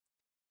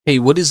Hey,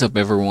 what is up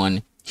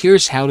everyone?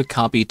 Here's how to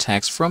copy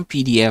text from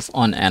PDF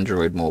on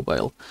Android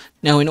mobile.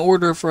 Now, in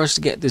order for us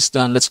to get this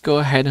done, let's go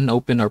ahead and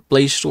open our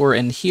Play Store,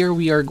 and here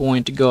we are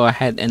going to go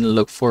ahead and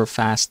look for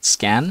Fast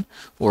Scan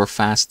or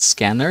Fast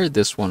Scanner,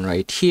 this one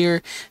right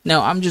here.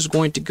 Now, I'm just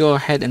going to go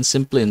ahead and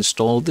simply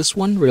install this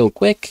one real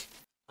quick.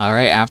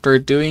 Alright, after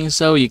doing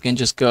so, you can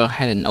just go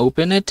ahead and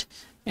open it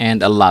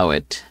and allow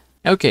it.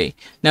 Okay,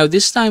 now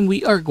this time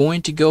we are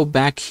going to go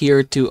back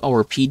here to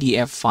our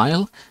PDF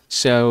file.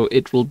 So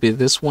it will be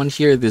this one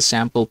here, the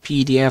sample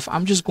PDF.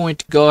 I'm just going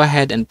to go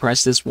ahead and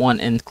press this one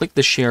and click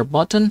the share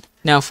button.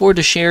 Now for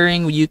the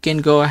sharing, you can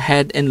go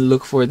ahead and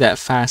look for that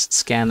fast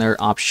scanner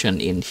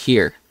option in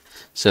here.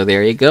 So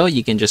there you go,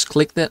 you can just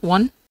click that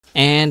one.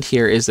 And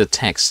here is the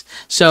text.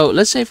 So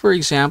let's say, for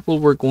example,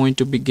 we're going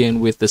to begin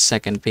with the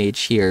second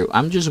page here.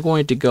 I'm just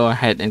going to go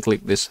ahead and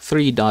click this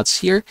three dots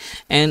here,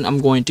 and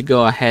I'm going to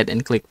go ahead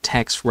and click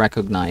text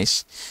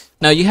recognize.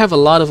 Now you have a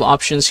lot of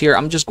options here.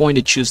 I'm just going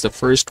to choose the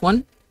first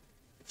one.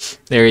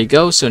 There you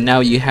go. So now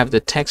you have the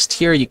text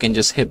here. You can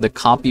just hit the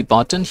copy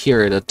button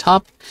here at the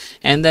top,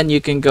 and then you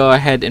can go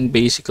ahead and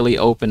basically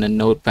open a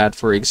notepad,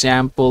 for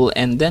example,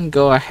 and then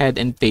go ahead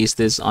and paste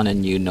this on a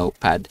new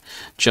notepad,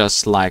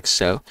 just like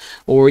so.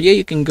 Or yeah,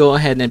 you can go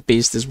ahead and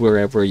paste this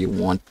wherever you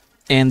want.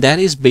 And that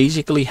is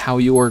basically how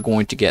you are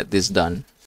going to get this done.